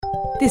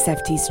This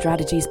FT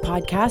Strategies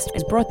podcast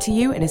is brought to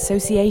you in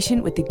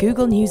association with the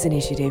Google News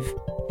Initiative,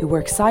 who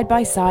work side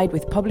by side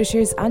with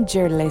publishers and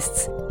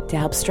journalists to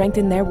help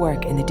strengthen their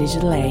work in the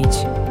digital age.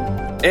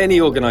 Any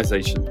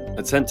organisation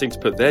attempting to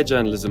put their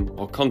journalism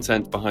or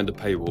content behind a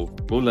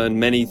paywall will learn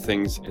many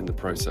things in the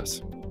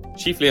process.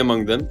 Chiefly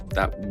among them,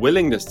 that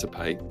willingness to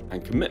pay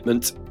and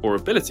commitment or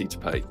ability to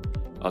pay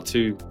are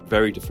two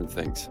very different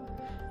things.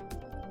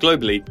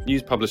 Globally,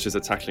 news publishers are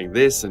tackling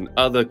this and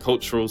other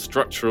cultural,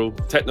 structural,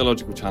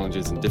 technological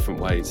challenges in different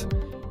ways.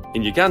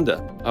 In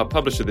Uganda, our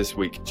publisher this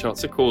week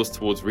charts a course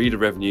towards reader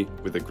revenue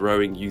with a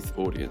growing youth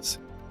audience.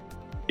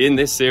 In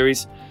this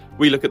series,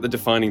 we look at the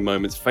defining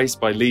moments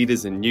faced by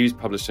leaders in news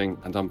publishing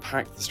and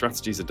unpack the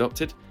strategies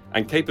adopted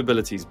and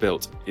capabilities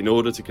built in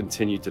order to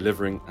continue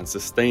delivering and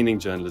sustaining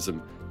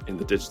journalism in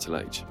the digital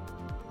age.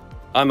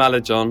 I'm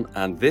Aled John,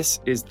 and this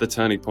is The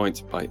Turning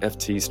Point by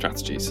FT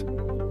Strategies.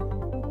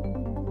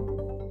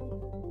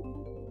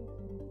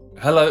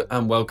 Hello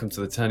and welcome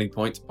to The Turning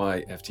Point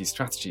by FT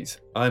Strategies.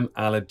 I'm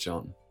Aled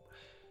John.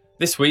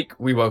 This week,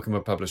 we welcome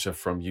a publisher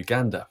from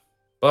Uganda.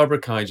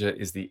 Barbara Kaija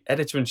is the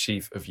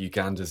editor-in-chief of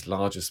Uganda's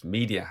largest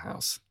media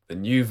house, the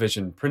New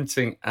Vision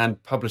Printing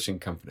and Publishing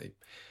Company.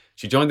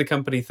 She joined the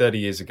company 30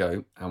 years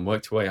ago and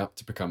worked her way up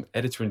to become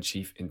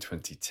editor-in-chief in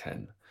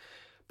 2010.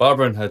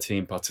 Barbara and her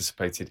team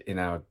participated in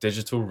our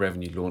Digital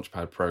Revenue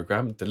Launchpad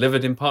program,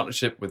 delivered in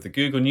partnership with the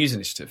Google News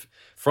Initiative,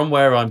 from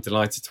where I'm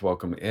delighted to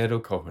welcome Eero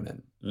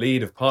Kohonen,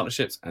 lead of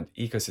partnerships and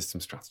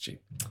ecosystem strategy.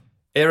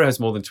 Eero has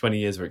more than 20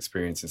 years of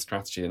experience in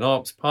strategy and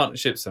ops,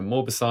 partnerships and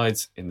more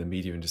besides in the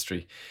media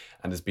industry,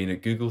 and has been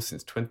at Google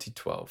since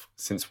 2012,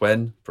 since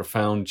when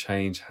profound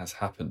change has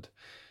happened.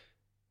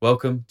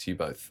 Welcome to you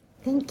both.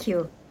 Thank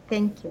you.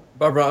 Thank you.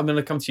 Barbara, I'm going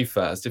to come to you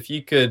first. If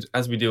you could,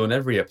 as we do on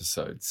every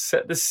episode,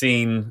 set the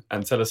scene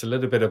and tell us a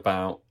little bit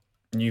about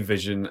New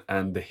Vision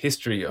and the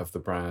history of the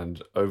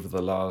brand over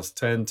the last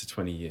 10 to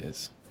 20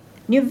 years.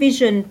 New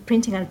Vision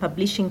Printing and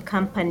Publishing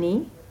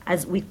Company,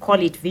 as we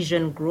call it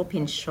Vision Group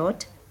in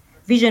short.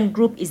 Vision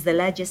Group is the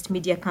largest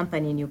media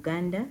company in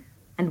Uganda,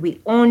 and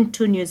we own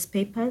 2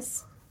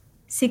 newspapers,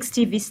 6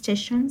 TV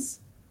stations,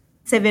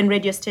 7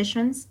 radio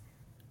stations,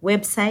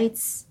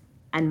 websites,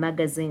 and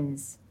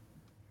magazines.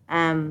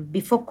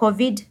 Before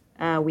COVID,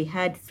 we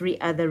had 3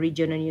 other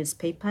regional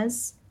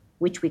newspapers,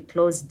 which we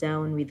closed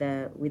down with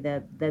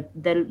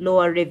the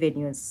lower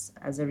revenues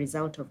as a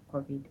result of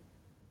COVID.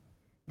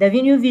 The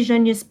New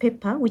Vision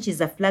newspaper, which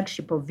is a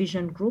flagship of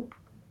Vision Group,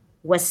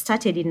 was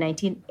started in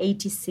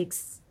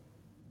 1986.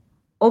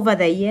 Over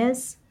the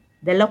years,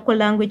 the local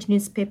language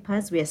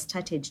newspapers were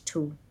started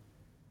too.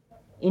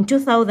 In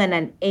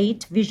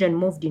 2008, Vision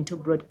moved into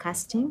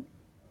broadcasting.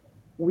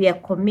 We are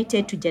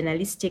committed to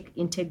journalistic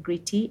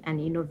integrity and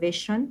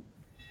innovation,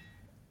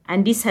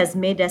 and this has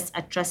made us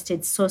a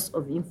trusted source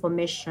of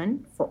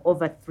information for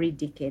over 3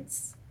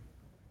 decades.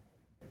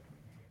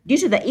 Due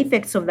to the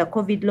effects of the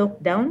COVID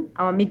lockdown,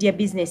 our media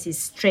business is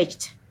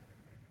stretched.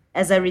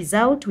 As a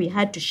result, we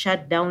had to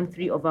shut down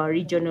 3 of our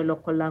regional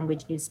local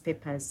language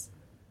newspapers.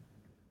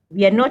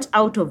 We are not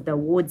out of the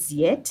woods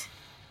yet,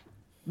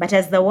 but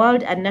as the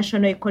world and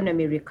national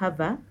economy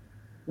recover,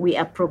 we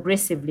are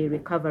progressively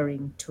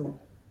recovering too.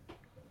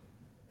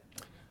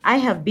 I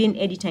have been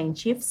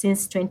editor-in-chief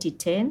since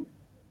 2010.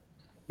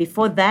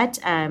 Before that,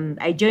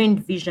 I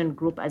joined Vision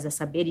Group as a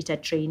sub-editor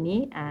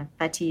trainee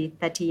 30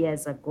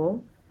 years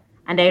ago,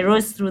 and I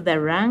rose through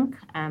the rank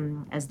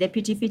as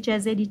deputy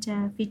features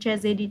editor,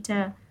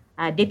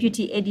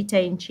 deputy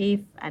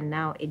editor-in-chief, and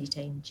now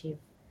editor-in-chief.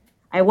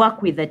 I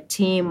work with a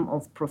team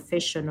of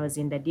professionals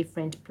in the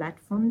different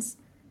platforms,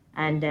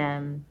 and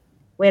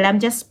I'm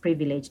just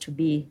privileged to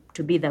be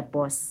the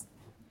boss.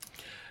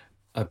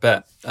 I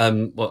bet.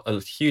 A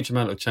huge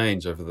amount of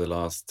change over the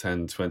last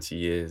 10, 20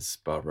 years,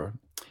 Barbara.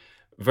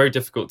 Very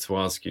difficult to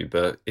ask you,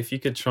 but if you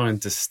could try and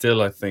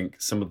distill, I think,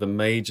 some of the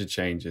major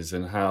changes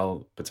and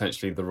how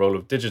potentially the role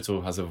of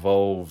digital has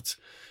evolved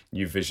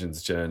New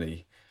Vision's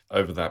journey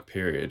over that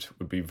period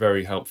would be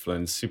very helpful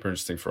and super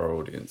interesting for our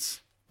audience.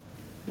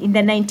 In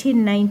the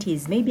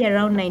 1990s, maybe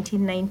around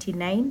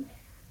 1999,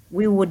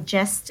 we would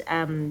just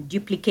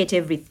duplicate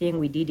everything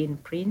we did in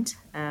print.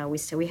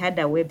 We had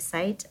a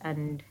website,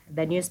 and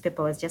the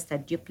newspaper was just a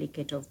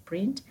duplicate of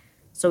print.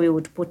 So we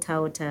would put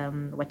out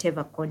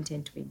whatever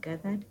content we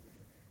gathered.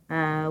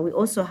 We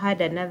also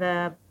had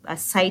a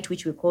site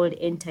which we called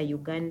Enter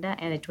Uganda,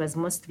 and it was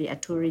mostly a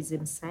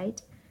tourism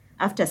site.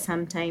 After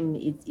some time,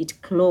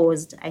 it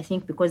closed, I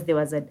think because there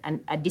was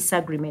a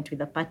disagreement with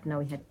the partner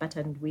we had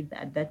partnered with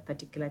at that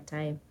particular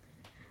time.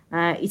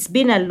 It's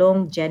been a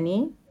long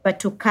journey, but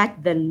to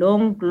cut the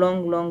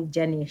long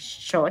journey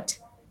short,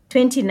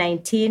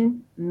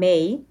 2019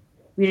 May,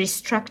 we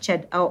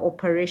restructured our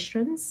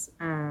operations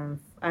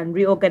and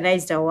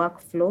reorganized our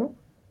workflow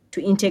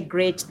to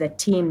integrate the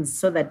teams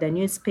so that the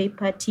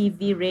newspaper,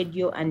 TV,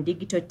 radio, and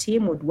digital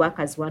team would work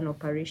as one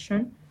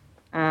operation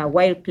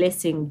while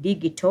placing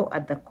digital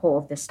at the core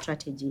of the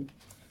strategy.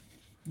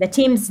 The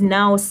teams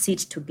now sit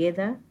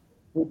together,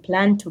 we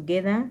plan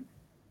together,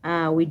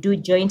 we do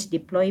joint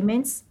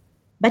deployments,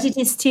 but it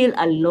is still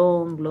a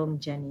long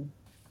journey.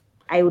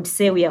 I would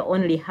say we are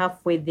only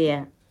halfway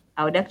there.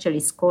 I would actually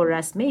score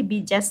us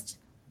maybe just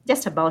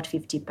about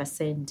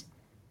 50%.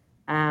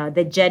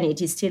 The journey,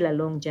 it is still a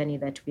long journey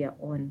that we are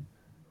on.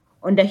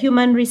 On the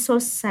human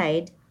resource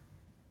side,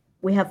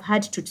 we have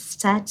had to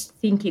start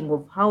thinking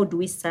of how do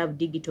we serve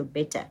digital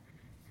better.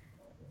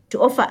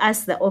 To offer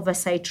us the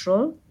oversight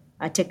role,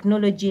 a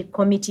technology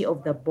committee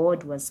of the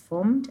board was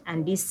formed,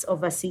 and this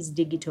oversees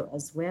digital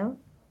as well.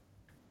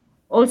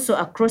 Also,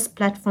 a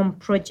cross-platform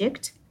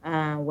project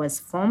was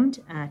formed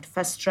to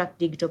fast-track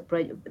the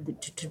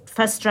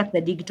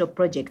digital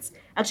projects.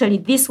 Actually,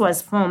 this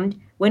was formed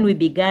when we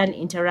began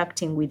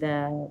engaging with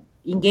the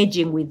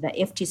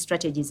FT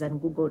strategies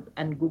and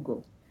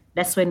Google.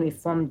 That's when we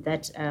formed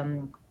that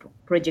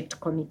project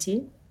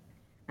committee.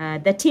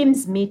 The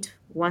teams meet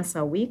once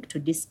a week to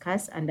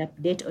discuss and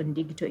update on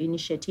digital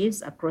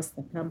initiatives across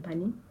the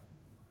company.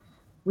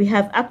 We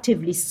have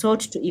actively sought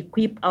to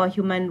equip our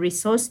human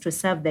resource to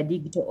serve the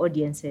digital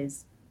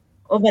audiences.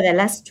 Over the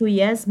last 2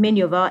 years,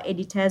 many of our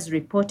editors,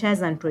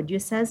 reporters, and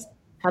producers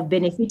have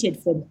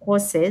benefited from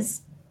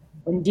courses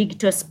on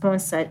digital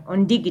sponsored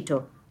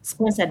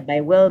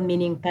by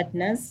well-meaning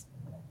partners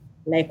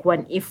like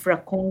One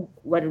IFRA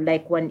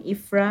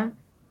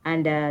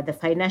and the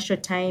Financial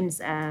Times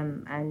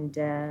and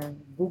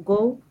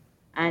Google,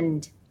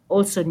 and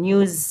also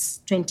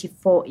News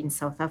 24 in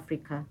South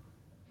Africa.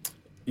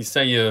 You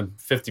say you're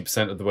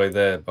 50% of the way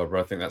there,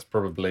 Barbara. I think that's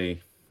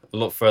probably a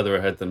lot further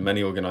ahead than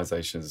many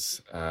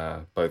organisations,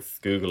 both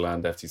Google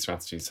and FT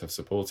Strategies, have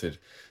supported.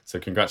 So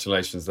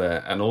congratulations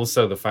there. And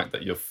also the fact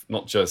that you're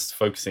not just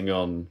focusing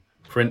on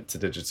print to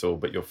digital,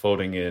 but you're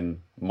folding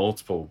in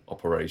multiple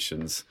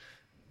operations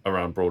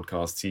around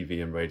broadcast,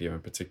 TV and radio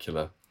in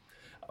particular.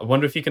 I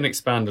wonder if you can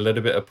expand a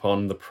little bit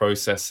upon the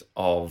process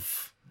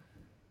of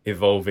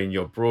evolving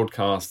your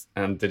broadcast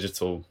and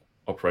digital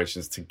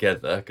operations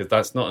together, because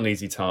that's not an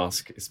easy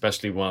task,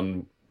 especially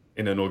one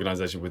in an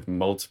organisation with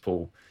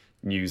multiple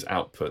news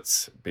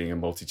outputs, being a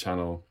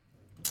multi-channel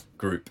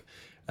group.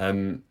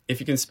 If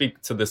you can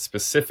speak to the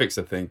specifics,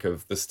 I think,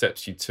 of the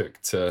steps you took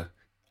to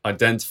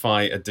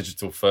identify a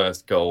digital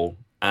first goal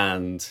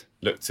and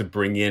look to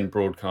bring in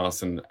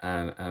broadcast and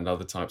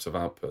other types of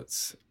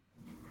outputs.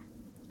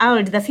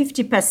 The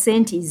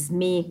 50%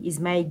 is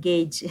my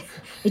gauge.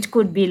 It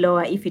could be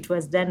lower if it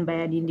was done by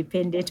an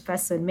independent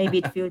person. Maybe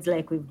it feels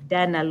like we've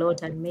done a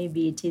lot and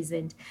maybe it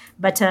isn't.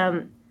 But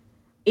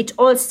it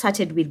all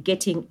started with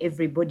getting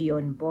everybody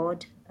on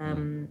board.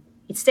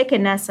 It's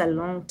taken us a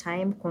long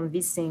time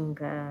convincing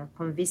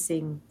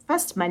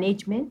first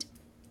management,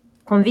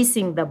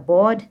 convincing the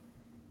board,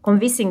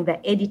 convincing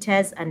the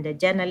editors and the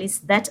journalists.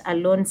 That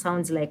alone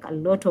sounds like a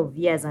lot of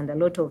years and a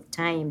lot of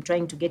time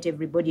trying to get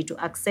everybody to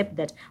accept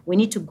that we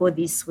need to go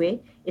this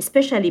way,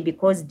 especially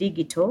because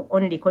digital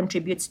only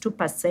contributes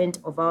 2%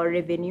 of our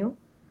revenue.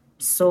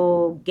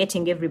 So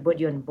getting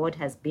everybody on board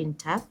has been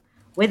tough.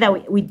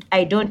 Whether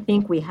I don't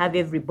think we have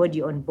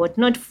everybody on board,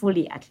 not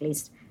fully at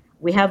least.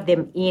 We have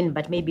them in,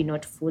 but maybe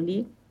not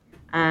fully.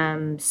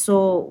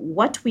 So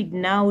what we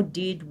now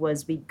did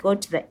was we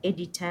got the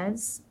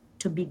editors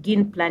to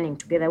begin planning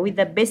together with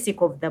the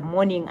basic of the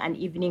morning and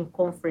evening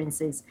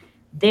conferences,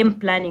 them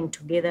planning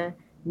together,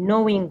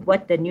 knowing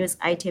what the news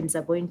items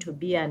are going to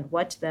be and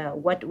what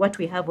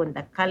we have on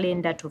the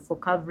calendar for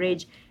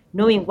coverage,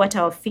 knowing what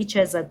our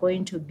features are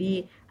going to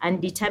be,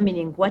 and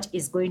determining what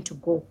is going to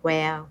go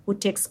where, who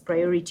takes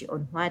priority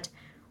on what.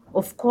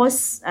 Of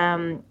course,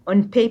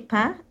 on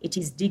paper, it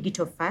is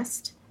digital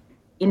first.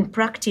 In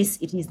practice,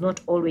 it is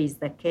not always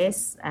the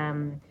case.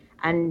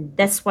 And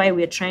that's why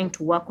we're trying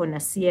to work on a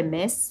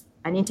CMS,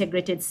 an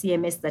integrated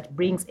CMS that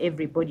brings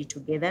everybody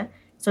together,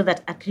 so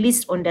that at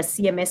least on the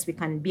CMS, we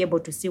can be able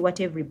to see what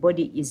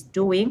everybody is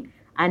doing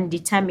and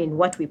determine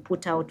what we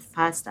put out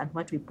first and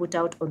what we put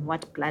out on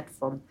what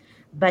platform.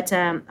 But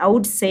I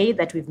would say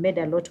that we've made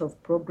a lot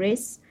of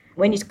progress.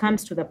 When it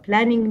comes to the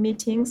planning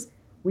meetings,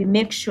 we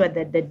make sure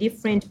that the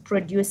different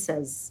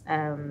producers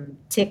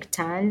take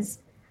turns.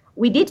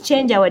 We did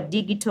change our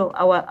digital,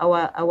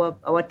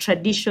 our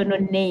traditional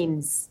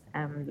names,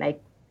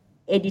 like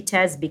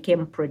editors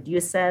became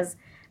producers,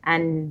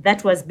 and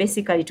that was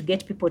basically to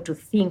get people to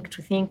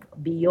think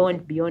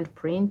beyond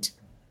print.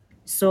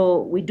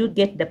 So we do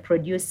get the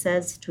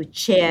producers to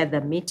chair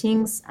the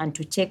meetings and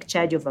to take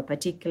charge of a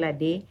particular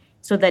day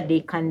so that they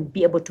can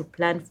be able to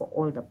plan for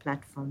all the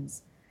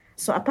platforms.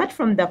 So apart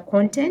from the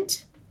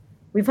content,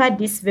 we've had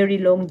this very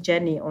long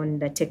journey on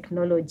the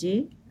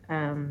technology.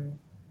 In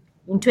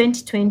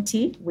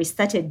 2020, we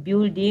started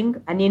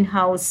building an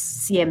in-house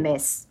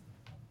CMS.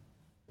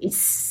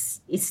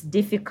 It's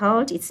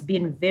difficult. It's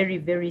been very,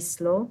 very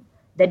slow.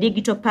 The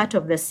digital part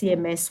of the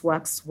CMS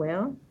works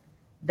well.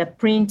 The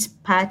print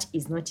part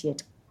is not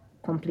yet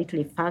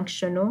completely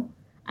functional,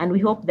 and we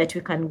hope that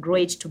we can grow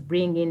it to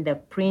bring in the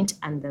print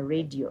and the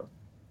radio.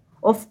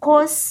 Of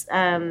course,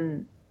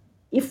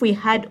 if we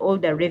had all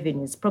the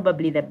revenues,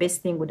 probably the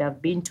best thing would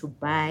have been to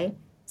buy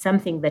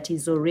something that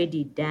is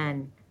already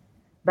done.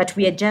 But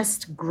we are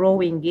just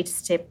growing it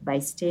step by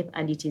step,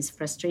 and it is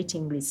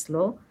frustratingly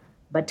slow.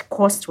 But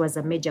cost was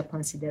a major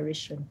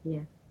consideration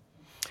here.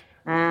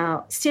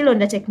 Still on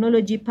the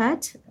technology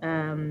part,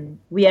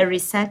 we are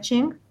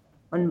researching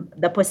on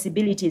the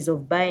possibilities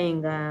of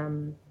buying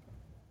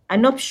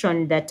an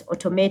option that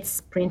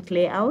automates print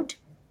layout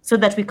so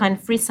that we can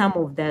free some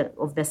of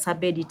the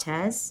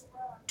sub-editors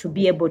to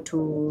be able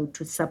to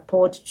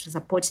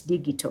support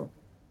digital.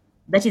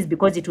 That is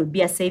because it will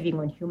be a saving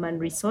on human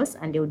resource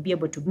and they will be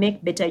able to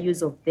make better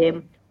use of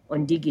them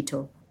on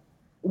digital.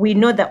 We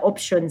know the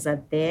options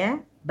are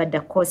there, but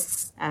the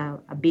costs are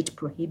a bit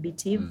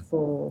prohibitive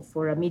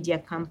for a media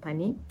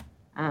company,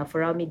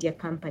 for our media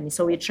company.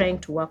 So we're trying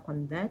to work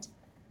on that.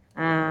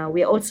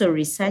 We're also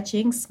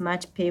researching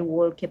smart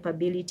paywall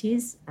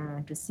capabilities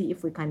to see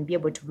if we can be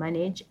able to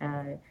manage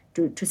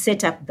to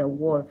set up the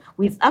wall.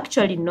 We've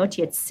actually not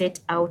yet set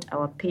out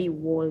our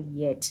paywall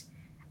yet.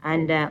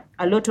 And a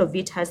lot of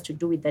it has to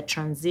do with the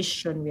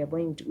transition we are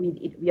going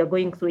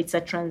through. It's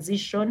a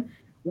transition.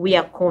 We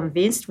are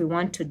convinced we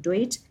want to do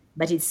it,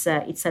 but it's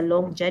a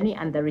long journey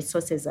and the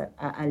resources are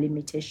a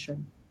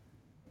limitation.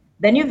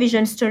 The New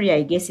Vision story,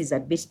 I guess, is a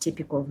bit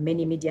typical of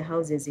many media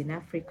houses in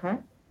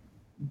Africa,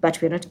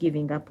 but we're not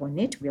giving up on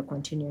it. We are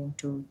continuing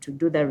to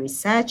do the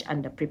research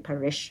and the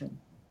preparation.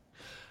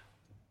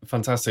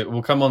 Fantastic.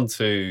 We'll come on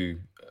to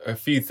a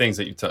few things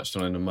that you touched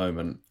on in a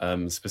moment,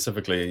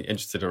 specifically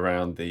interested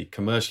around the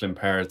commercial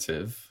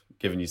imperative,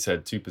 given you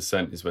said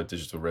 2% is where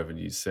digital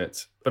revenues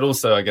sit, but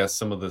also, I guess,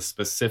 some of the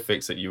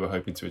specifics that you were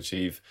hoping to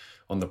achieve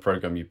on the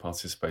program you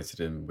participated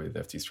in with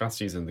FT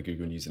Strategies and the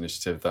Google News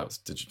Initiative. That was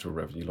Digital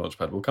Revenue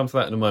Launchpad. We'll come to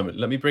that in a moment.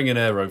 Let me bring in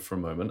Eero for a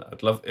moment.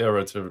 I'd love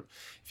Eero to,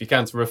 if you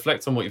can, to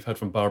reflect on what you've heard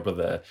from Barbara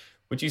there.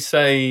 Would you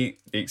say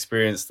the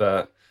experience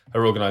that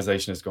her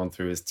organisation has gone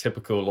through is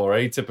typical or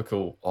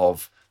atypical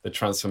of the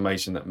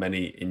transformation that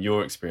many, in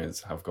your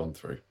experience, have gone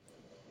through?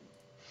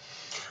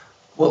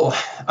 Well,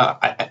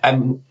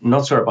 I'm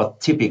not sure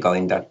about typical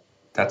in that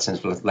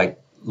sense, but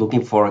like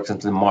looking, for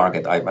example, the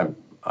market,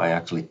 I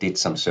actually did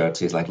some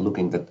searches, like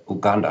looking that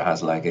Uganda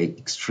has like a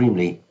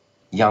extremely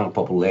young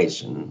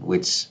population,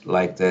 which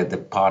like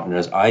the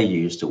partners I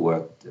used to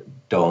work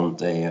don't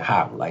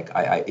have. Like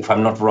if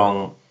I'm not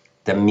wrong,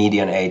 the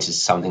median age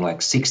is something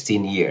like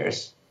 16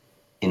 years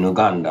in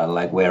Uganda,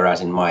 like whereas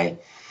in my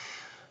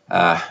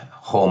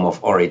home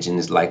of origin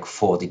is like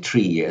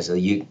 43 years. So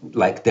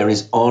there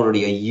is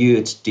already a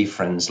huge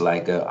difference,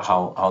 like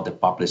how the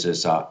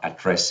publishers are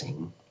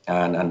addressing,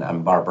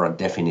 and Barbara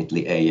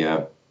definitely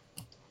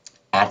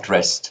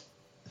addressed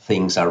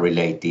things are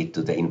related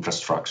to the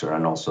infrastructure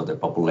and also the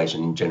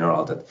population in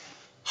general, that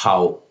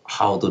how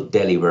to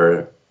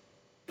deliver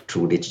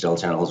through digital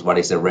channels, what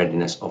is the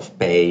readiness of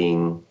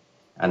paying,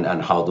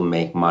 and how to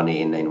make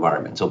money in the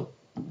environment. So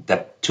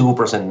that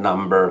 2%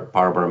 number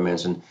Barbara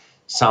mentioned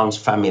sounds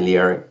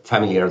familiar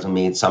to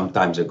me some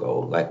times ago,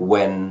 like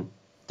when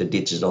the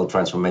digital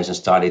transformation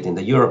started in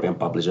the European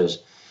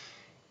publishers.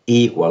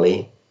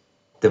 Equally,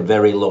 the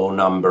very low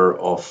number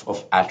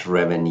of ad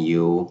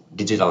revenue,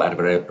 digital ad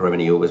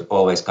revenue, was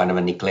always kind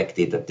of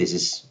neglected, that this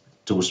is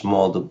too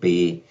small to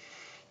be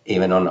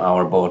even on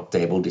our board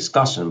table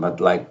discussion.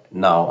 But like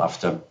now,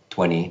 after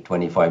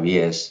 25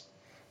 years,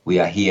 we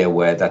are here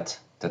where that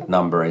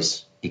number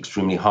is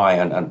extremely high,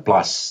 and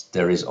plus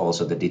there is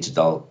also the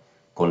digital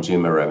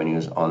consumer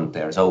revenues on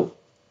there. So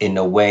in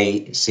a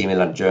way,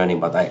 similar journey,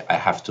 but I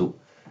have to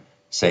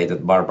say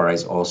that Barbara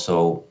is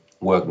also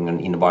working in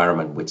an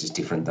environment which is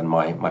different than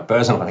my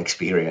personal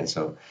experience.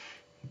 So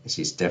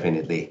she's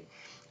definitely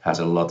has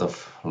a lot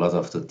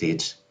of to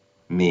teach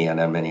me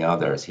and many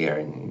others here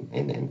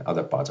in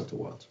other parts of the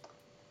world.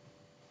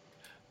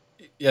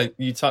 Yeah,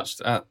 you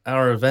touched at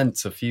our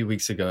event a few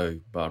weeks ago,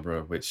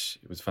 Barbara, which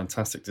it was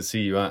fantastic to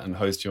see you at and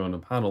host you on a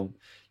panel.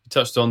 You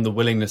touched on the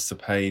willingness to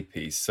pay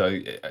piece. So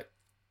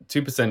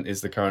 2%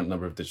 is the current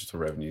number of digital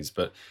revenues,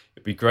 but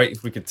it'd be great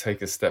if we could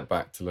take a step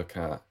back to look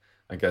at,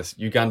 I guess,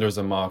 Uganda as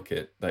a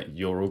market that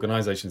your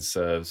organisation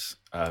serves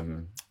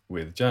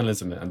with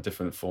journalism and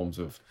different forms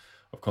of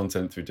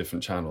content through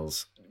different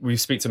channels. We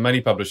speak to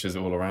many publishers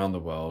all around the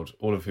world,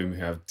 all of whom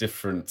have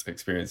different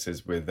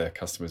experiences with their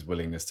customers'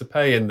 willingness to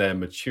pay, and their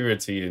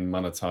maturity in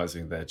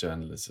monetizing their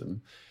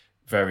journalism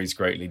varies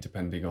greatly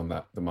depending on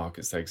the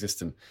markets they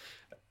exist in.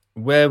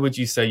 Where would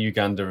you say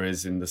Uganda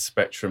is in the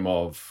spectrum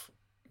of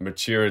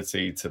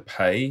maturity to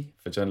pay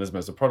for journalism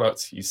as a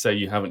product? You say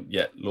you haven't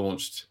yet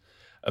launched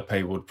a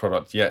paywall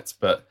product yet,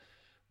 but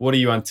what are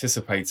you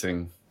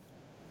anticipating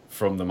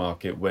from the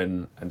market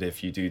when and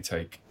if you do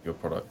take your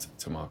product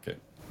to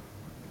market?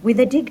 With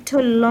the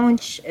digital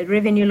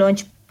revenue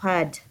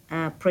launchpad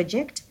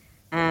project,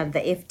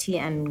 the FT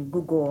and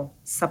Google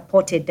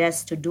supported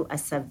us to do a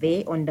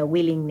survey on the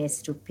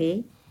willingness to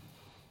pay.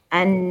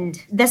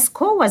 And the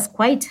score was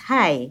quite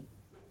high.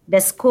 The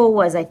score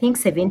was, I think,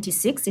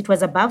 76. It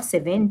was above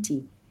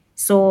 70.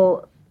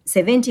 So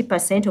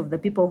 70% of the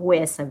people who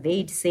were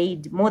surveyed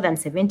said, more than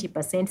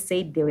 70%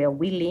 said they were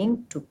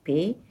willing to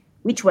pay,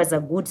 which was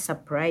a good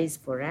surprise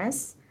for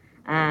us.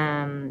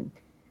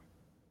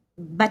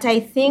 But I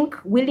think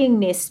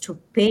willingness to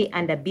pay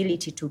and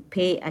ability to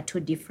pay are two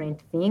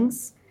different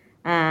things.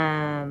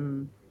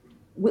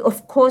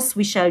 Of course,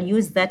 we shall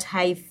use that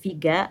high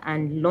figure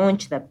and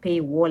launch the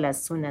paywall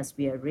as soon as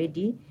we are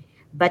ready.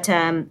 But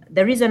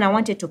the reason I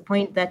wanted to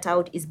point that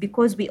out is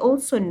because we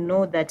also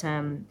know that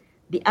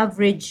the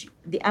average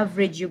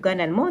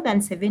Ugandan, more than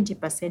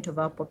 70% of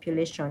our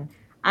population,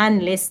 earn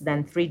less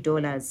than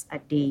 $3 a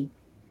day.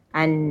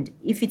 And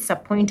if it's a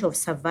point of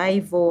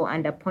survival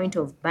and a point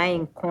of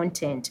buying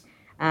content,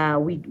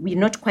 we're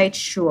not quite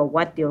sure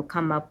what they'll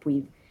come up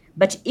with.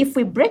 But if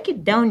we break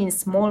it down in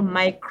small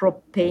micro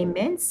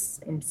payments,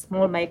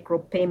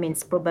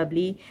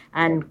 probably,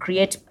 and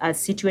create a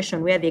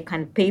situation where they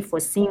can pay for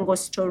single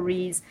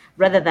stories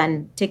rather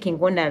than taking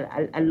on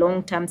a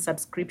long-term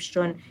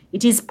subscription,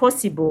 it is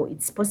possible.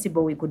 It's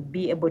possible we could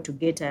be able to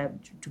get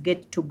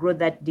to grow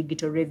that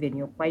digital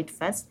revenue quite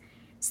fast.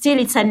 Still,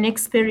 it's an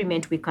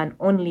experiment we can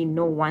only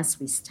know once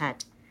we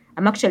start.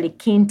 I'm actually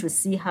keen to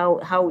see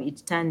how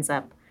it turns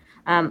up.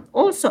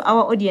 Also,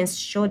 our audience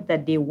showed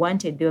that they were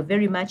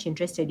very much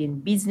interested in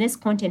business,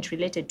 content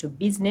related to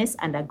business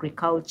and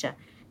agriculture.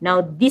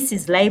 Now, this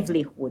is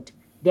livelihood.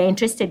 They're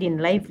interested in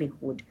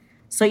livelihood.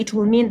 So it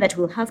will mean that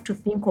we'll have to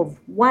think of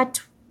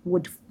what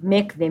would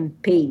make them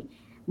pay.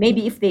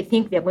 Maybe if they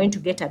think they're going to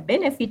get a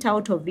benefit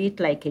out of it,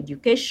 like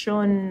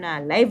education,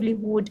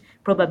 livelihood,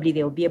 probably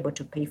they'll be able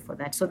to pay for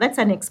that. So that's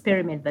an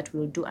experiment that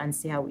we'll do and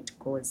see how it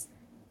goes.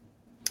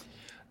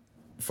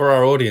 For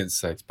our audience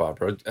sake,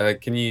 Barbara,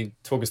 can you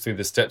talk us through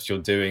the steps you're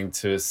doing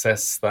to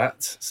assess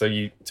that? So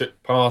you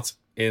took part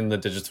in the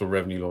Digital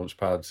Revenue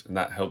Launchpad, and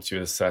that helped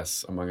you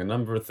assess, among a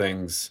number of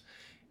things,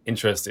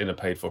 interest in a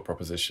paid-for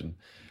proposition.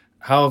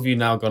 How have you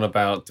now gone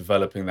about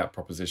developing that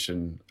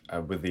proposition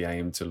with the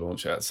aim to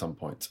launch it at some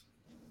point?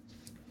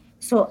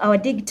 So our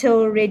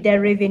digital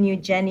radar revenue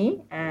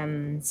journey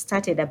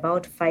started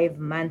about 5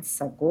 months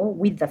ago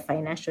with the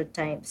Financial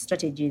Times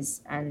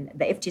strategies and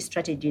the FT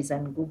strategies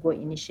and Google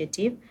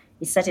initiative.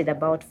 It started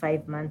about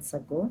 5 months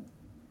ago.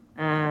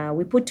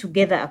 We put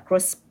together a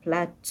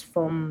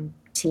cross-platform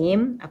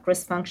team, a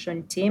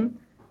cross-function team,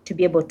 to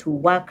be able to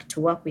work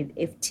with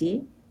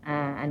FT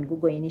and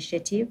Google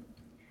initiative.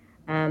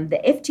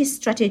 The FT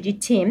strategy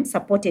team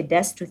supported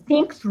us to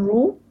think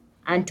through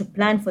and to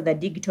plan for the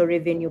digital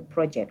revenue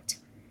project.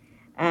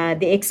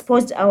 They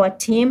exposed our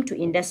team to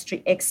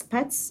industry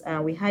experts.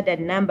 We had a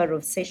number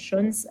of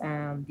sessions,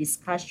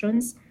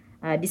 discussions,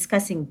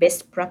 discussing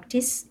best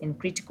practice in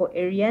critical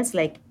areas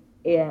like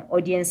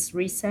audience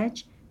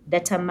research,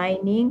 data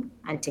mining,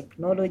 and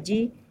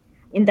technology.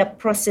 In the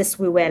process,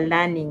 we were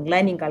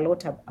learning a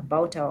lot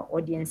about our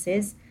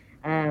audiences.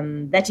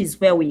 That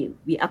is where we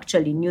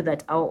actually knew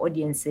that our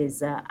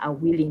audiences are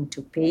willing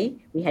to pay.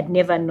 We had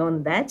never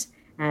known that.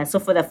 So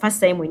for the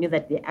first time, we knew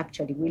that they're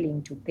actually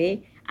willing to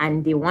pay,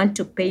 and they want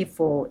to pay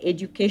for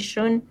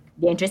education.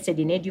 They're interested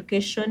in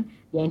education.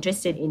 They're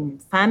interested in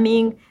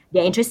farming.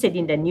 They're interested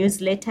in the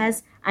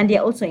newsletters, and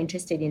they're also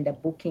interested in the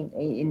booking,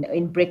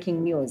 in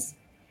breaking news.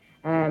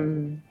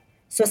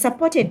 So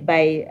supported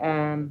by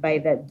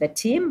the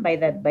team, by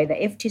the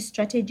FT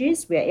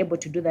strategies, we are able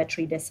to do that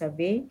reader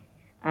survey,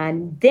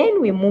 and then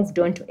we moved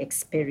on to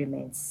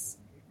experiments.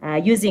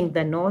 Using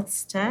the North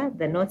Star.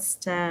 The North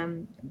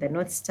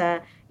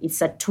Star is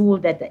a tool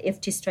that the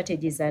FT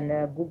Strategies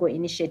and Google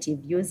Initiative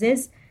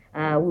uses. We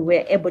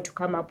were able to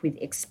come up with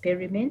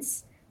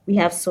experiments. We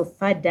have so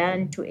far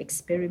done 2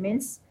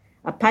 experiments.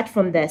 Apart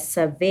from the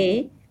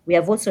survey, we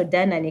have also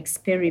done an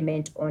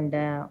experiment on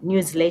the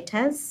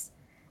newsletters,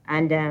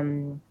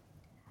 and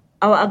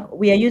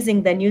we are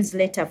using the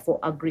newsletter for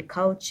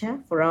agriculture,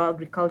 for our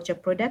agriculture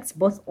products,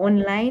 both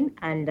online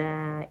and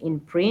in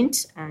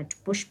print, to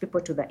push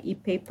people to the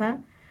e-paper.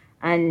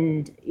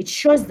 And it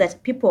shows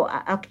that people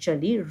are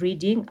actually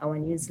reading our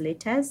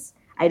newsletters.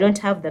 I don't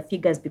have the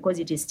figures because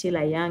it is still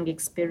a young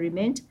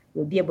experiment.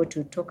 We'll be able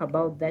to talk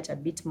about that a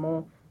bit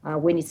more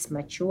when it's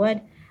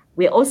matured.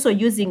 We're also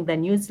using the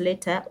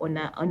newsletter on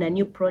a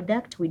new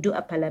product. We do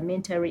a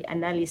parliamentary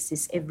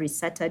analysis every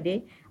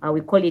Saturday.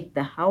 We call it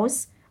The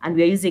House. And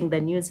we are using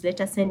the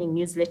newsletter, sending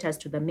newsletters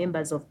to the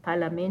members of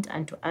parliament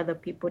and to other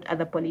people,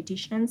 other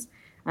politicians.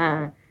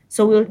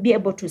 So we'll be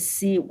able to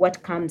see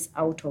what comes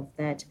out of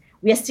that.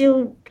 We are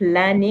still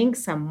planning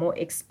some more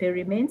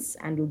experiments,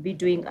 and we'll be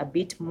doing a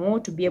bit more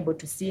to be able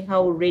to see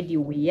how ready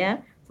we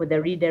are for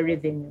the reader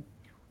revenue.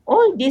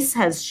 All this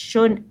has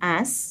shown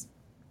us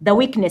the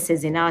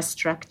weaknesses in our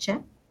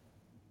structure,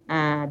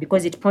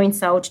 because it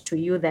points out to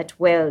you that,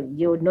 well,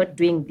 you're not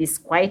doing this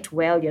quite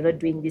well, you're not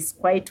doing this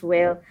quite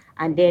well.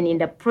 And then in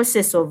the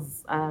process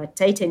of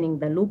tightening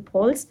the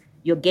loopholes,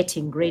 you're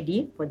getting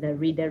ready for the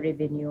reader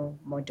revenue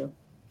model.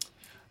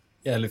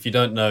 Yeah, and if you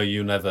don't know,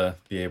 you'll never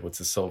be able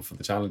to solve for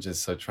the challenges,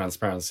 so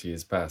transparency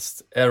is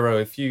best. Eero,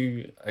 if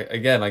you,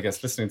 again, I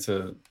guess listening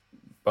to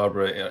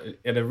Barbara,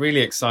 in a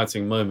really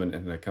exciting moment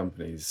in the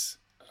company's,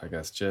 I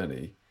guess,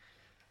 journey,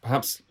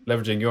 perhaps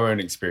leveraging your own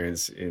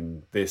experience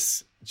in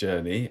this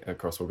journey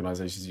across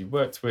organizations you've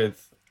worked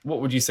with, what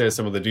would you say are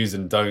some of the do's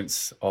and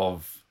don'ts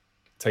of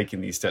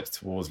taking these steps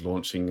towards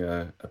launching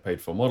a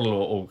paid-for model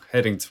or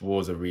heading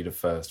towards a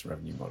reader-first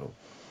revenue model?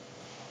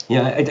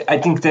 Yeah, I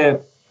think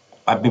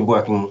I've been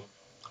working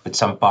with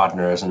some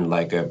partners and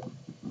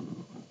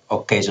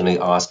occasionally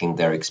asking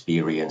their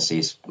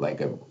experiences,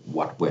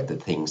 what were the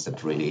things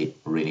that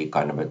really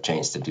kind of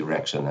changed the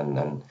direction.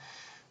 And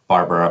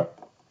Barbara,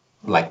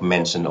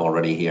 mentioned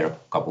already here a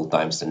couple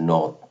times,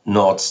 the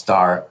North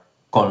Star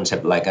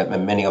concept.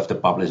 Many of the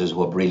publishers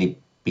who have really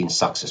been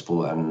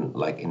successful and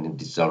in the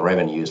digital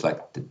revenues,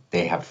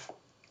 they have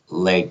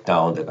laid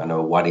down the kind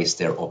of what is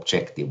their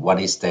objective, what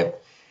is the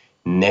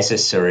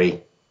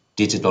necessary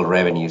digital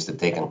revenues that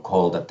they can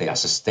call that they are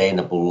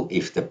sustainable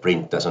if the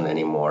print doesn't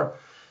anymore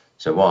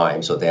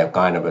survive. So they are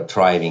kind of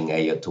driving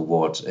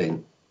towards a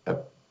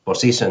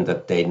position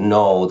that they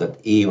know that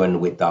even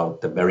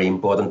without the very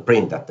important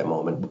print at the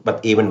moment,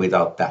 but even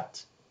without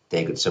that,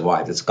 they could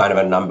survive. It's kind of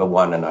a number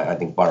one, and I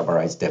think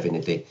Barbara is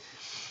definitely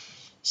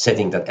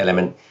setting that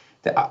element.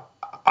 The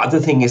other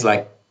thing is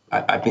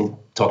I've been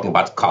talking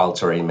about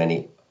culture in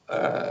many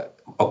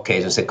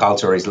occasions. The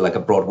culture is like a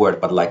broad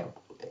word, but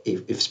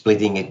if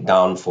splitting it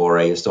down for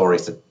a story,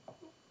 is that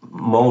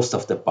most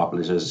of the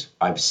publishers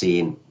I've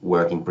seen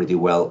working pretty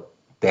well,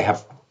 they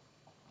have,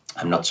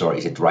 I'm not sure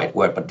is it the right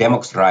word, but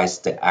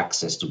democratized the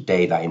access to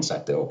data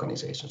inside the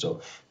organization.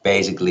 So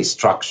basically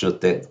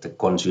structured the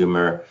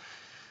consumer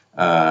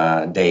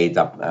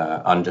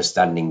data,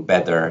 understanding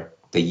better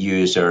the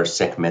user,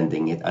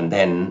 segmenting it, and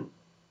then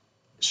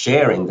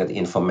sharing that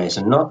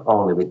information not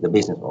only with the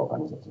business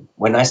organization.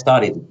 When I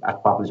started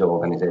at publisher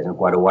organization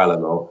quite a while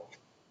ago,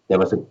 there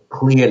was a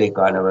clearly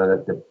kind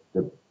of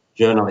the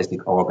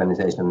journalistic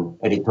organization,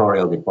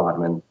 editorial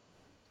department.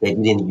 They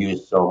didn't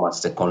use so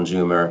much the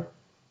consumer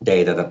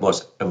data that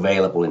was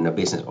available in the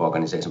business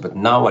organization. But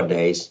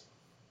nowadays,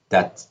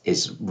 that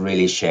is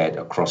really shared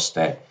across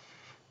the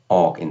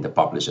org in the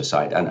publisher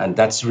side. And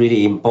that's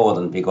really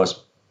important, because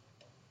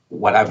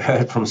what I've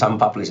heard from some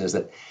publishers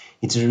that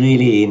it's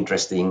really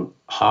interesting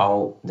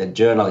how the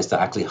journalists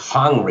are actually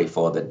hungry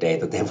for the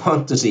data. They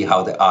want to see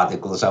how the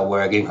articles are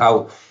working,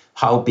 how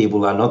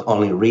people are not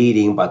only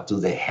reading, but do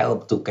they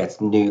help to get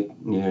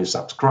new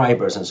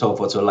subscribers and so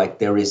forth. So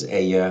there is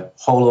a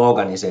whole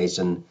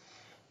organization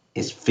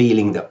is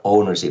feeling the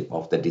ownership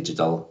of the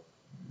digital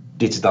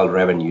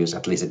revenues,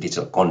 at least the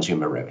digital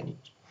consumer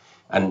revenues.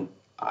 And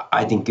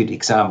I think good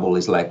example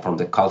is from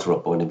the cultural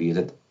point of view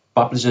that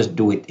publishers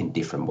do it in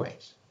different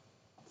ways.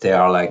 There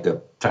are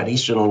the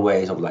traditional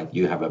ways of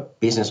you have a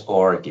business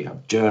org, you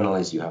have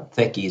journalists, you have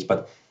techies,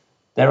 but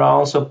there are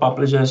also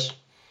publishers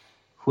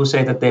who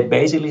say that they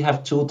basically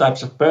have two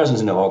types of persons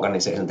in the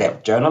organization. They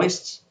have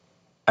journalists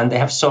and they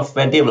have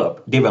software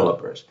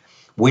developers,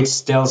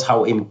 which tells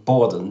how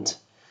important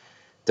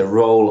the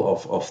role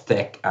of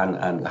tech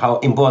and how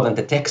important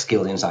the tech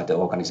skills inside the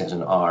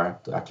organization are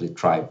to actually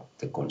drive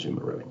the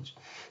consumer revenues.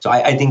 So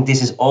I think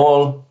this is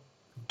all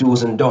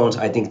do's and don'ts.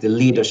 I think the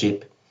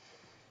leadership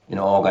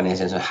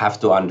organizations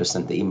have to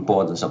understand the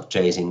importance of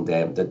chasing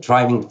the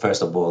driving,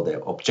 first of all, the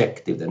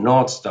objective, the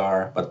North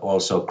Star, but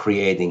also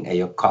creating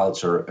a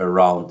culture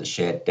around the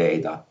shared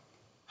data,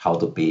 how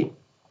to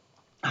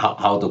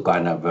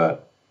kind of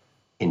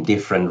in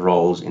different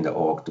roles in the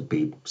org to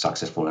be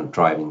successful and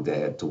driving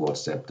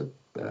towards the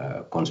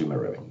consumer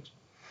revenues.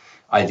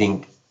 I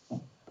think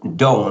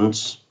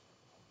don'ts,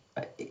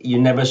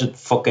 you never should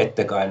forget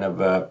the kind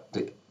of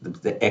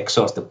the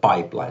exhaust the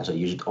pipeline. So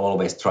you should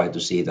always try to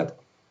see that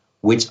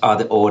which are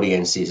the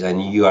audiences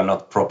and you are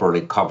not properly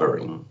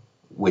covering,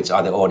 which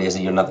are the audiences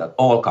you're not at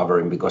all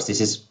covering, because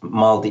this is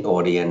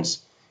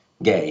multi-audience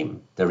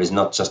game. There is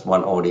not just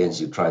one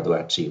audience you try to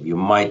achieve. You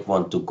might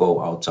want to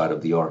go outside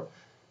of your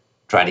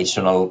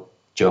traditional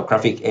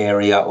geographic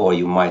area, or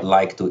you might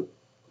like to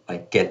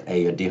get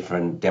a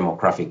different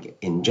demographic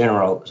in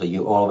general. So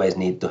you always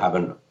need to have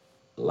a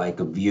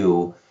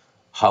view,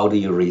 how do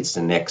you reach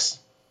the next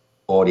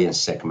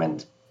audience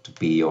segment to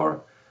be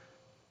your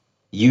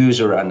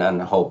user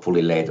and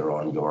hopefully later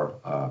on your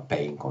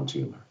paying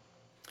consumer.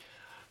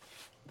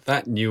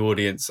 That new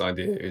audience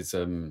idea is,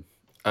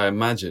 I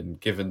imagine,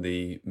 given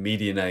the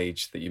median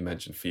age that you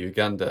mentioned for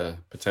Uganda,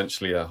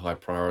 potentially a high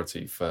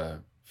priority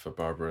for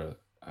Barbara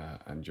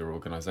and your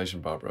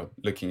organization, Barbara,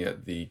 looking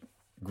at the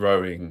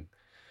growing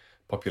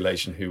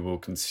population who will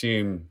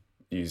consume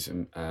news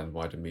and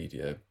wider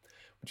media.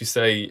 Would you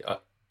say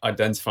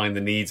identifying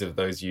the needs of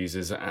those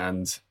users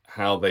and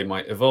how they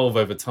might evolve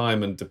over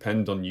time and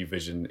depend on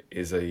YouVision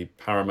is a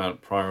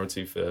paramount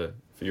priority for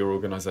your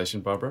organization,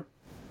 Barbara?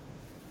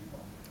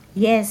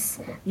 Yes,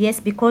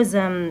 because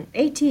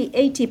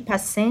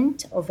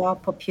 80% of our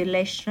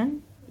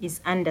population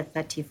is under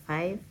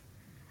 35.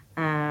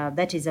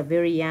 That is a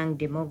very young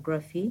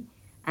demography.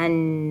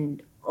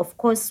 And of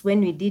course, when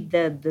we did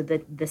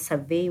the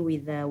survey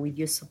with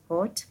your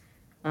support,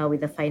 with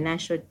the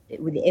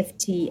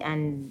FT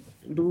and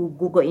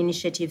Google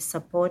Initiative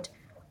support,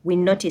 we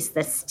noticed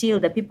that still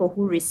the people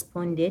who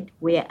responded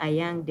were a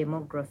young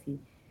demography.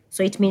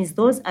 So it means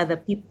those are the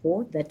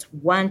people that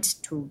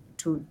want to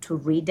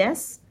read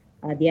us.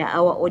 They are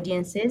our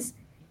audiences.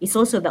 It's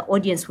also the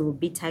audience we will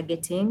be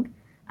targeting.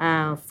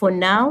 For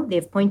now,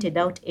 they've pointed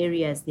out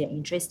areas they're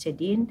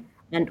interested in,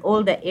 and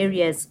all the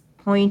areas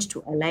point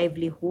to a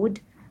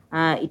livelihood.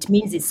 It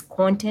means it's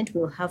content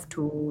we'll have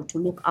to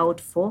look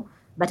out for.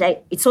 But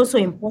it's also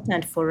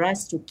important for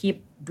us to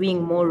keep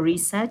doing more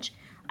research.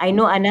 I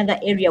know another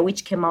area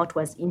which came out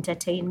was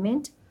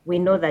entertainment. We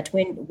know that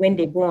when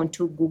they go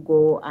onto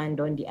Google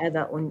and on the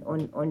other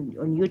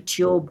on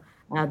YouTube,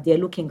 they're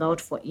looking out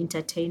for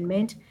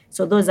entertainment.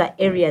 So those are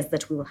areas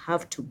that we'll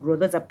have to grow.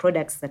 Those are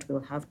products that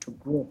we'll have to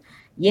grow.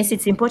 Yes,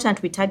 it's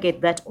important we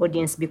target that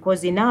audience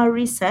because in our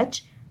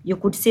research, you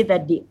could see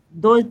that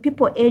those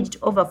people aged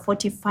over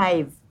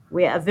 45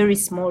 were a very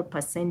small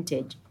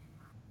percentage.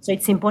 So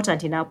it's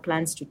important in our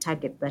plans to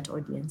target that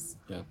audience.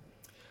 Yeah.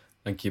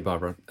 Thank you,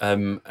 Barbara.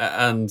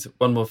 And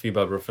one more for you,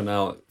 Barbara, for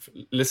now.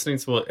 Listening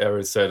to what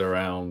Eero said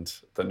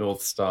around the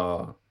North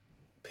Star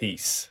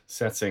piece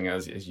setting,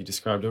 as you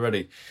described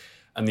already,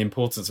 and the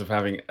importance of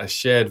having a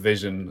shared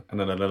vision and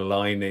an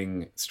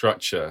aligning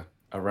structure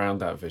around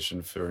that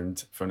vision for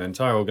an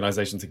entire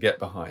organisation to get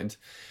behind.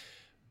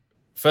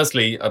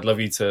 Firstly, I'd love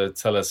you to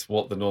tell us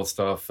what the North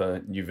Star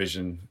for New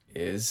Vision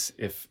is,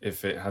 if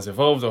it has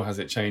evolved or has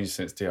it changed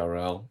since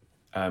DRL,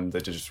 the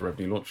Digital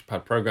Revenue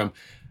Launchpad programme.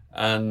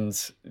 And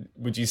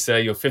would you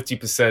say you're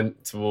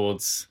 50%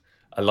 towards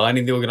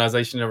aligning the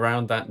organisation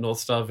around that North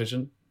Star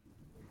vision?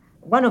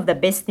 One of the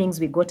best things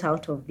we got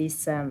out of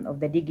this, of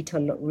the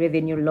Digital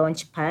Revenue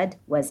Launchpad,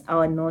 was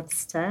our North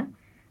Star.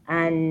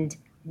 And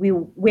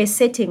we're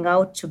setting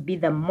out to be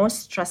the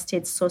most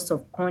trusted source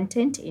of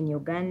content in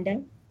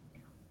Uganda,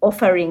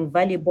 offering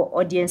valuable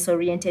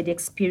audience-oriented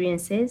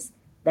experiences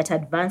that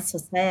advance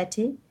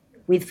society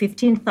with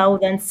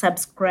 15,000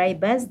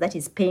 subscribers, that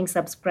is paying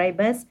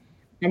subscribers,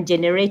 and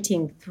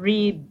generating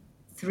 3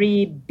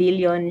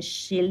 billion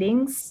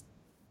shillings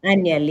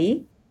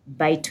annually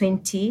by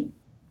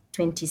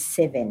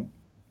 2027.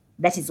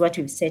 That is what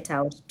we've set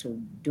out to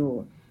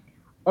do.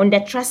 On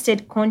the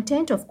trusted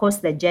content, of course,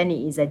 the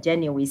journey is a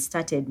journey we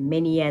started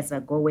many years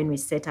ago when we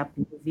set up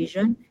New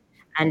Vision.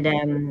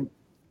 And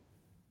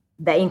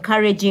the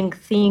encouraging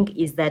thing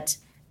is that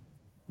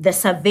the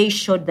survey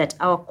showed that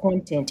our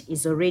content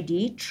is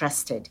already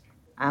trusted.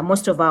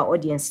 Most of our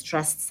audience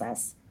trusts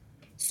us.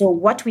 So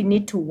what we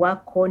need to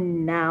work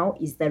on now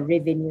is the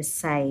revenue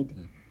side.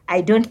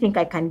 I don't think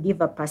I can give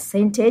a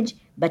percentage,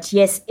 but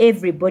yes,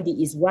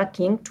 everybody is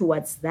working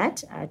towards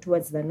that,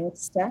 towards the North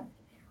Star.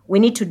 We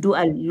need to do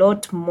a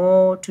lot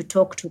more to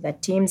talk to the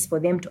teams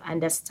for them to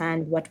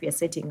understand what we are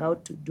setting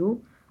out to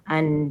do.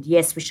 And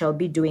yes, we shall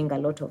be doing a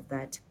lot of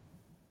that.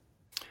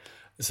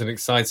 It's an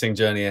exciting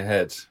journey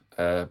ahead,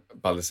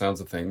 by the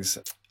sounds of things.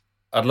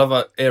 I'd love,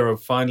 Eero,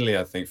 finally,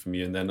 I think, from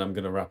you, and then I'm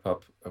going to wrap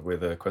up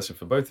with a question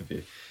for both of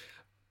you.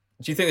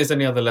 Do you think there's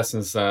any other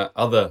lessons that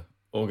other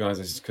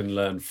organisations can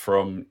learn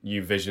from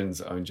New Vision's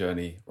own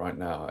journey right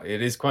now?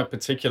 It is quite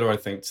particular, I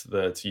think,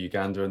 to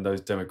Uganda, and those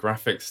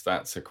demographic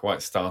stats are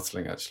quite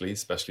startling, actually,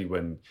 especially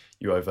when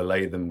you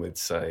overlay them with,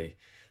 say,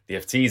 the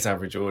FT's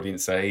average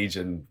audience age,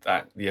 and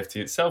that the FT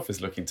itself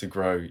is looking to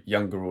grow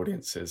younger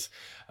audiences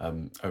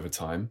over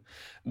time.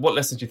 What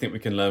lessons do you think we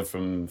can learn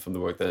from the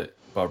work that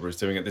Barbara is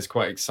doing at this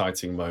quite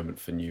exciting moment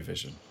for New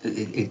Vision?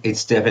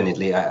 It's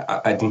definitely,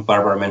 I think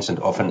Barbara mentioned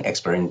often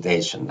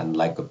experimentation, and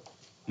like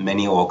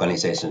many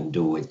organizations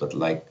do it, but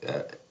like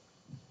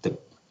the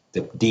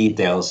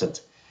details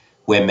that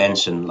were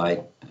mentioned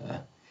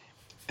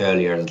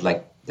earlier,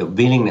 like the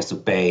willingness to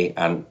pay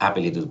and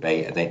ability to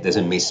pay, there's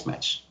a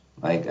mismatch.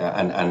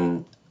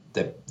 And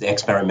the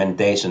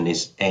experimentation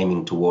is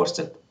aiming towards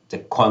the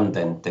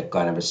content, the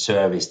kind of a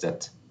service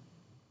that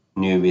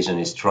New Vision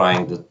is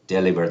trying to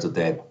deliver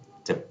to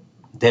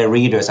their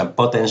readers and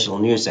potential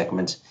new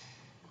segments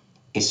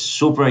is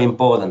super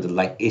important.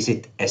 Like, is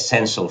it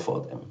essential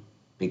for them?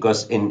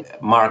 Because in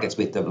markets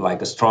with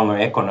a stronger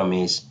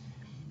economies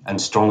and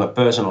stronger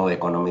personal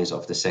economies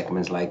of the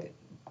segments, like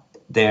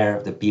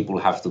there, the people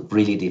have to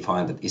really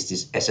define that, is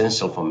this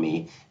essential for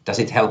me? Does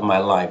it help my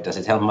life? Does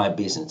it help my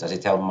business? Does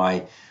it help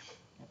my,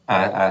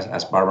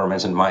 as Barbara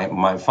mentioned,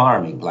 my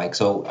farming? Like,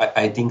 so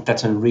I think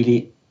that's a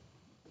really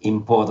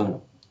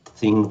important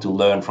thing to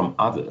learn from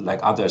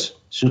others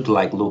should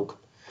look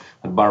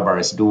what Barbara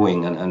is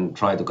doing and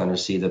try to kind of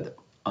see that,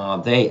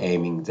 are they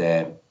aiming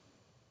there?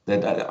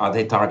 Are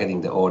they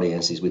targeting the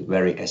audiences with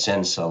very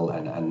essential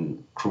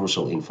and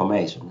crucial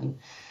information? And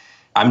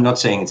I'm not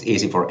saying it's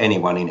easy for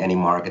anyone in any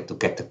market to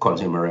get the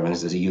consumer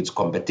revenues. There's a huge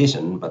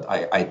competition, but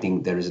I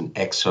think there is an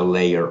extra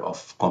layer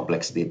of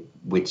complexity,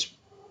 which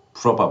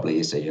probably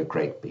is a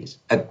great piece.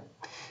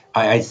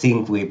 I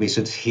think we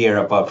should hear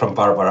about from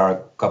Barbara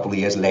a couple of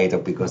years later,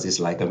 because it's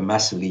like a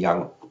massively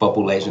young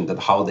population, that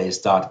how they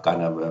start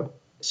kind of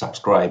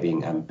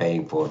subscribing and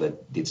paying for the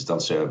digital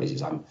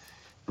services. I'm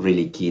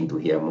really keen to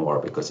hear more,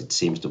 because it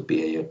seems to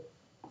be a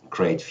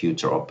great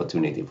future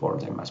opportunity for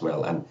them as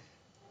well. And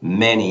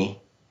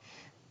many,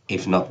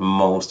 if not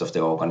most, of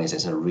the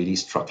organizations are really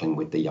struggling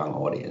with the young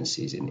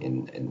audiences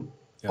in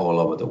all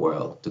over the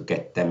world to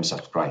get them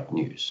subscribed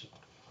news.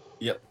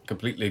 Yep,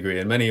 completely agree.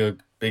 And many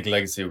big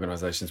legacy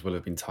organizations will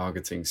have been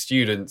targeting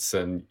students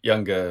and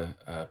younger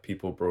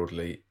people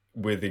broadly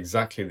with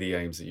exactly the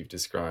aims that you've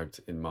described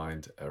in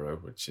mind,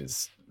 Eero, which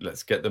is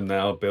let's get them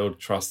now, build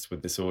trust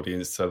with this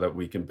audience so that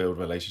we can build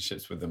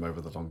relationships with them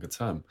over the longer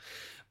term.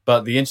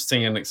 But the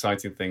interesting and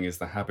exciting thing is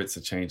the habits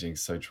are changing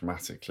so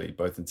dramatically,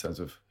 both in terms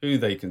of who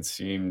they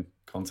consume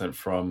content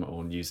from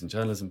or news and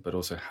journalism, but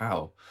also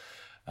how,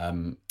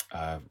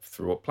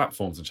 through what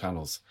platforms and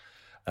channels.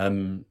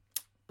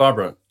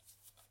 Barbara,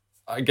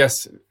 I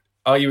guess,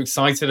 are you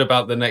excited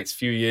about the next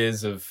few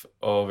years of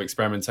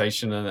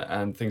experimentation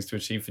and things to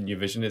achieve for New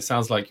Vision? It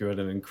sounds like you're at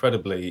an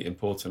incredibly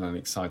important and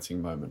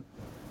exciting moment.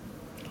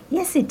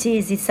 Yes, it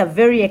is. It's a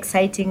very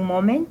exciting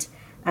moment.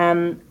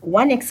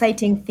 One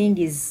exciting thing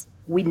is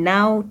we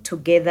now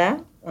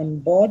together on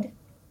board.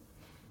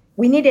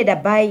 We needed a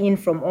buy-in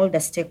from all the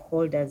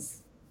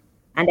stakeholders.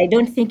 And I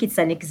don't think it's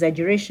an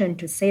exaggeration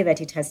to say that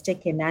it has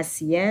taken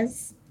us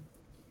years.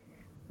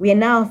 We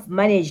now have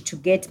managed to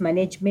get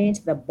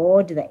management, the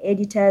board, the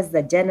editors,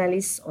 the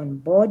journalists on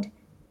board.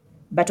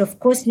 But of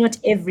course, not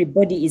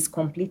everybody is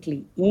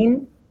completely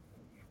in.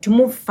 To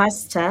move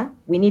faster,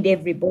 we need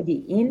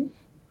everybody in.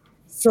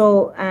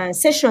 So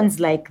sessions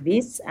like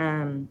this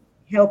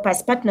help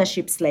us,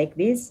 partnerships like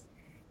this,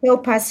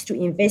 help us to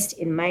invest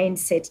in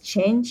mindset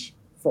change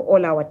for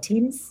all our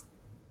teams.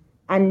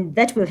 And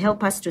that will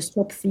help us to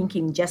stop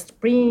thinking just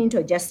print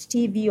or just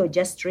TV or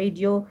just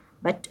radio,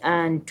 but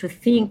to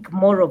think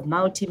more of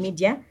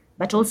multimedia,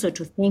 but also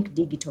to think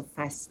digital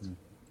first.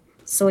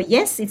 So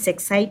yes, it's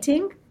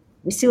exciting.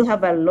 We still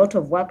have a lot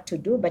of work to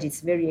do, but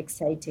it's very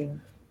exciting.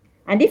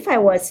 And if I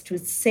was to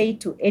say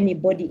to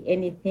anybody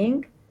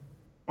anything,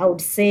 I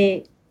would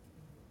say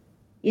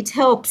it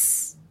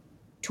helps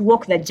to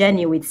walk the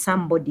journey with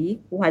somebody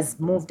who has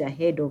moved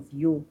ahead of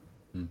you.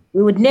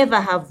 We would never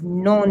have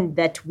known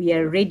that we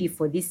are ready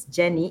for this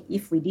journey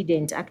if we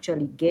didn't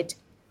actually get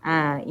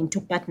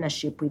into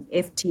partnership with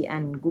FT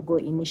and Google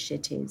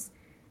initiatives.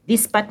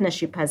 This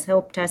partnership has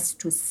helped us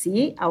to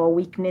see our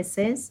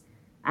weaknesses,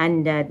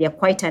 and there are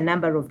quite a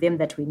number of them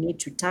that we need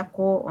to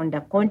tackle on the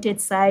content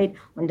side,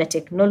 on the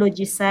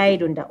technology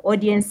side, on the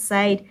audience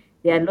side.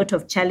 There are a lot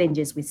of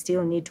challenges we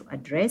still need to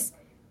address,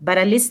 but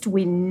at least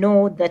we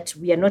know that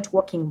we are not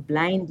walking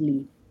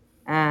blindly.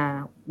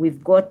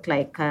 We've got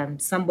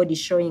somebody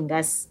showing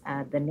us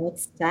the North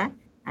Star,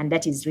 and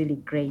that is really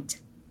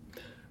great.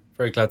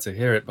 Very glad to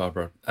hear it,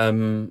 Barbara.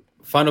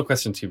 Final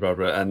question to you,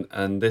 Barbara,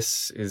 and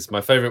this is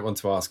my favourite one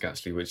to ask,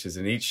 actually, which is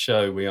in each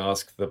show we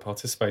ask the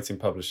participating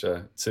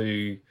publisher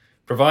to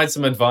provide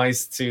some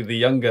advice to the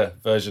younger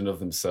version of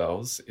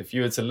themselves. If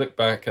you were to look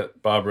back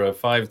at Barbara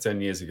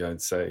 5-10 years ago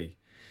and say,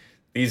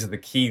 these are the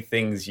key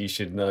things you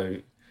should know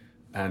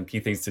and key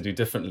things to do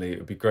differently, it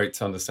would be great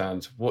to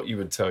understand what you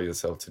would tell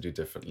yourself to do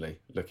differently,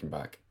 looking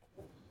back.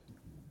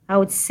 I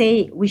would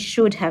say we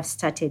should have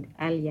started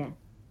earlier.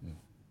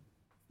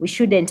 We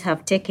shouldn't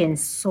have taken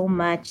so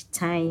much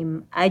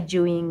time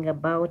arguing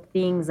about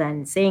things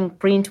and saying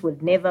print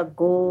would never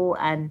go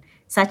and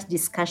such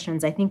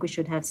discussions. I think we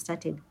should have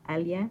started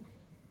earlier.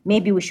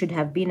 Maybe we should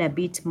have been a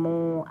bit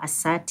more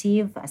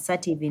assertive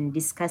in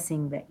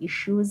discussing the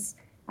issues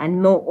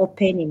and more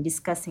open in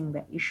discussing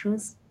the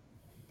issues.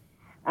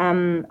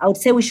 I would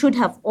say we should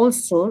have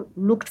also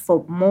looked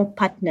for more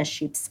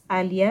partnerships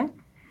earlier,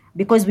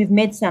 because we've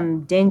made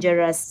some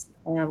dangerous,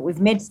 we've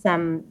made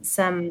some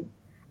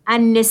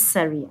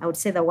unnecessary, I would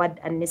say the word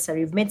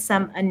unnecessary, we've made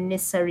some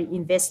unnecessary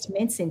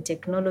investments in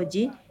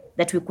technology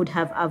that we could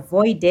have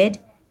avoided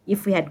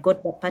if we had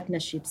got the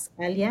partnerships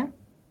earlier.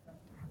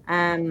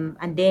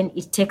 And then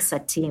it takes a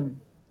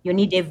team. You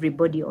need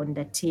everybody on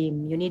the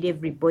team. You need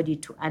everybody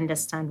to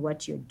understand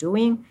what you're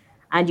doing.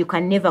 And you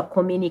can never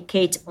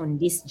communicate on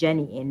this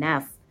journey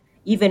enough.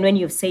 Even when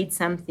you've said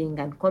something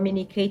and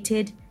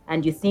communicated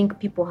and you think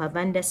people have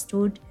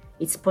understood,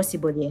 it's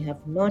possible they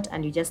have not,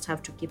 and you just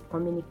have to keep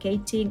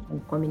communicating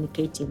and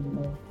communicating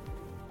more.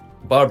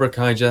 Barbara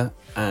Kija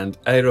and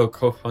Eero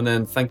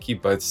Kohonen, thank you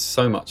both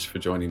so much for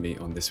joining me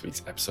on this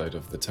week's episode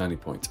of The Turning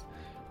Point.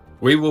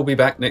 We will be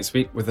back next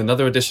week with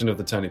another edition of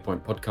the Turning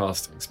Point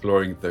podcast,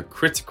 exploring the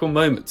critical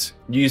moments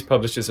news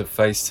publishers have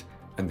faced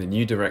and the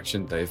new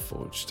direction they've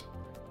forged.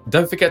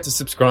 Don't forget to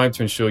subscribe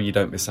to ensure you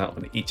don't miss out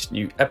on each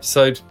new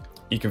episode.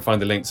 You can find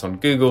the links on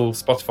Google,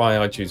 Spotify,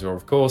 iTunes, or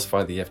of course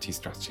via the FT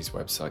Strategies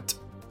website.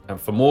 And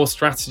for more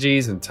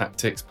strategies and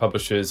tactics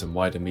publishers and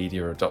wider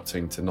media are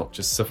adopting to not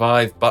just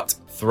survive but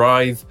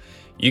thrive,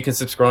 you can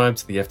subscribe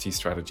to the FT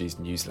Strategies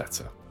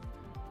newsletter.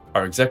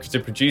 Our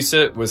executive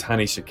producer was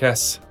Hani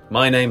Shakes.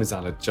 My name is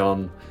Aled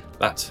John.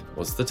 That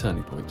was The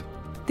Turning Point.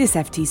 This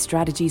FT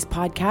Strategies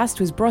podcast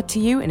was brought to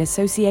you in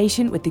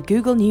association with the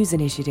Google News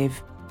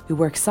Initiative, who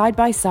work side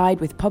by side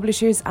with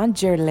publishers and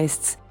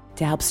journalists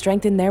to help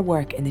strengthen their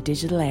work in the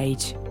digital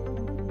age.